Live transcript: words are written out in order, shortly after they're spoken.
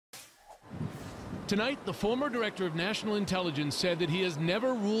Tonight, the former director of national intelligence said that he has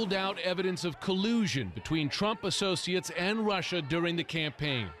never ruled out evidence of collusion between Trump associates and Russia during the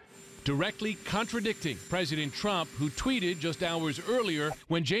campaign, directly contradicting President Trump, who tweeted just hours earlier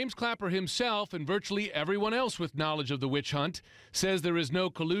when James Clapper himself and virtually everyone else with knowledge of the witch hunt says there is no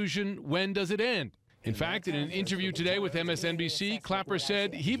collusion. When does it end? In fact, in an interview today with MSNBC, Clapper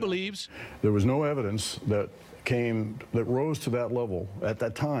said he believes there was no evidence that rose to that level at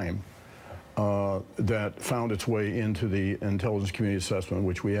that time that found its way into the intelligence community assessment,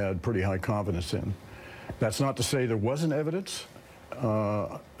 which we had pretty high confidence in. That's not to say there wasn't evidence,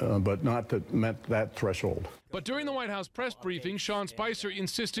 but not that met that threshold. But during the White House press briefing, Sean Spicer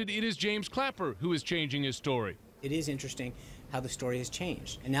insisted it is James Clapper who is changing his story. It is interesting how the story has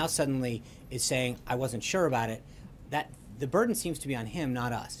changed. And now suddenly it's saying, I wasn't sure about it. The burden seems to be on him,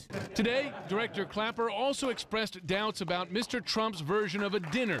 not us. Today, Director Clapper also expressed doubts about Mr. Trump's version of a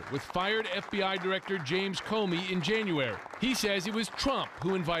dinner with fired FBI Director James Comey in January. He says it was Trump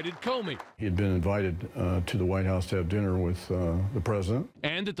who invited Comey. He had been invited to the White House to have dinner with the president.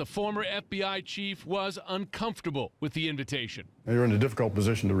 And that the former FBI chief was uncomfortable with the invitation. You're in a difficult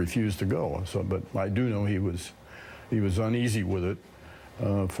position to refuse to go, but I do know he was uneasy with it.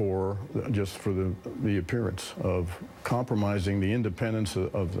 For the appearance of compromising the independence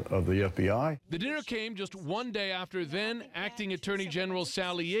of the FBI. The dinner came just one day after then Acting Attorney General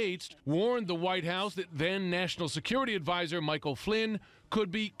Sally Yates warned the White House that then National Security Advisor Michael Flynn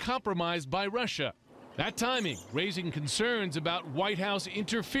could be compromised by Russia. That timing raising concerns about White House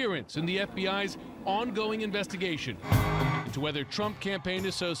interference in the FBI's ongoing investigation into whether Trump campaign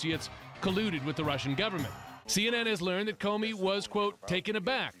associates colluded with the Russian government. CNN has learned that Comey was, quote, taken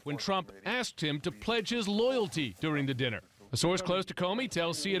aback when Trump asked him to pledge his loyalty during the dinner. A source close to Comey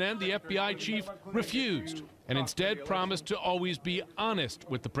tells CNN the FBI chief refused and instead promised to always be honest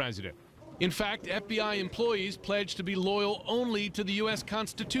with the president. In fact, FBI employees pledged to be loyal only to the U.S.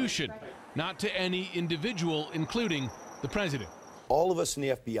 Constitution, not to any individual, including the president. All of us in the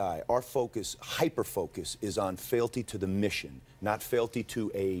FBI, our focus, hyper-focus, is on fealty to the mission, not fealty to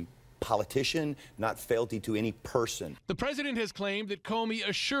a politician, not fealty to any person. The president has claimed that Comey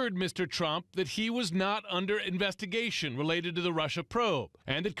assured Mr. Trump that he was not under investigation related to the Russia probe,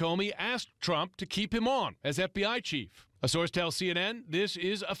 and that Comey asked Trump to keep him on as FBI chief. A source tells CNN this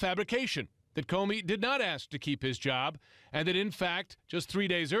is a fabrication, that Comey did not ask to keep his job, and that in fact, just 3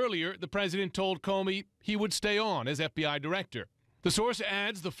 days earlier, the president told Comey he would stay on as FBI director. The source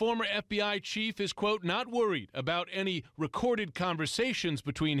adds the former FBI chief is, quote, not worried about any recorded conversations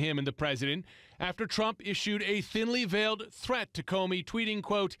between him and the president after Trump issued a thinly veiled threat to Comey, tweeting,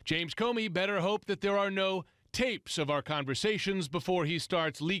 quote, James Comey better hope that there are no tapes of our conversations before he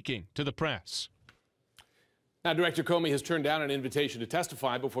starts leaking to the press. Now, Director Comey has turned down an invitation to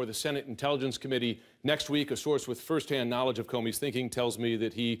testify before the Senate Intelligence Committee next week. A source with firsthand knowledge of Comey's thinking tells me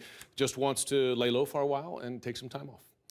that he just wants to lay low for a while and take some time off.